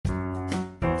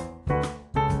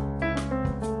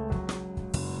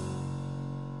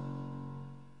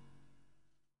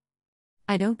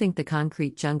I don't think the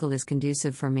concrete jungle is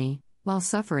conducive for me, while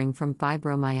suffering from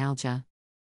fibromyalgia.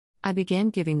 I began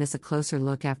giving this a closer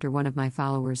look after one of my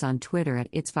followers on Twitter at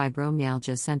It's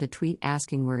Fibromyalgia sent a tweet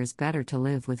asking where is better to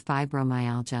live with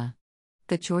fibromyalgia.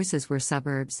 The choices were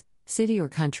suburbs, city or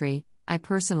country. I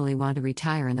personally want to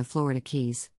retire in the Florida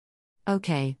Keys.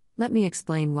 Okay, let me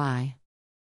explain why.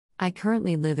 I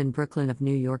currently live in Brooklyn of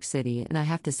New York City, and I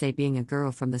have to say being a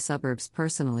girl from the suburbs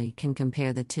personally can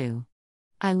compare the two.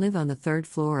 I live on the third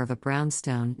floor of a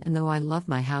brownstone, and though I love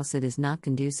my house, it is not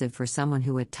conducive for someone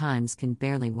who at times can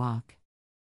barely walk.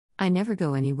 I never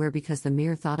go anywhere because the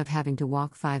mere thought of having to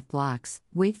walk 5 blocks,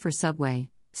 wait for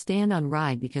subway, stand on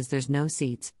ride because there's no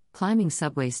seats, climbing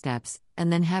subway steps,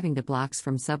 and then having to blocks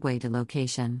from subway to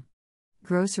location.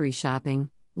 Grocery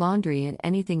shopping, laundry, and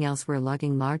anything else where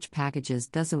lugging large packages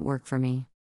doesn't work for me.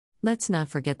 Let's not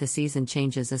forget the season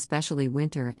changes, especially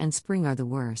winter and spring are the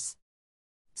worst.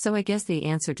 So I guess the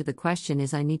answer to the question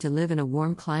is I need to live in a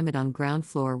warm climate on ground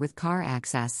floor with car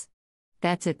access.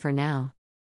 That's it for now.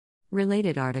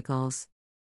 Related articles.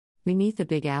 Beneath the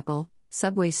Big Apple,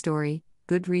 Subway Story,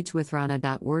 Goodreads with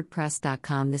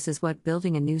Rana.wordpress.com. This is what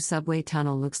building a new subway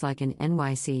tunnel looks like in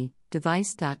NYC,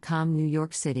 Device.com New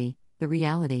York City, The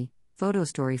Reality, Photo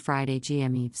Story Friday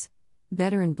GM Eves.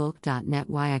 Betteranbook.net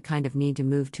Why I kind of need to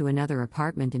move to another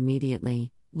apartment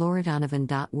immediately,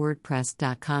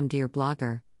 lauradonovan.wordpress.com Dear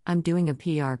blogger, I'm doing a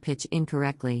PR pitch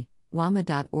incorrectly,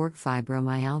 WAMA.org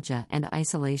Fibromyalgia and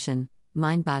Isolation,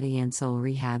 Mind Body and Soul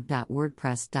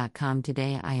Rehab.wordpress.com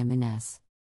Today I am in S.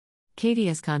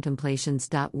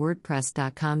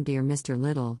 KDSContemplations.wordpress.com Dear Mr.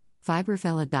 Little,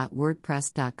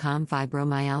 Fibrofella.wordpress.com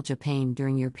Fibromyalgia Pain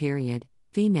during your period,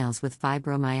 females with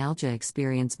fibromyalgia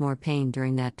experience more pain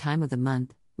during that time of the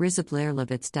month,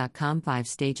 RizabLairlovitz.com 5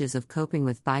 Stages of Coping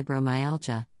with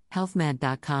Fibromyalgia,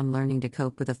 HealthMad.com Learning to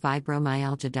Cope with a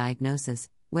Fibromyalgia Diagnosis,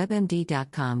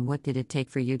 WebMD.com What did it take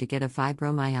for you to get a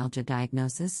fibromyalgia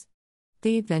diagnosis?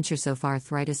 The Adventure So Far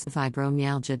Arthritis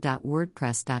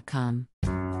Fibromyalgia.wordpress.com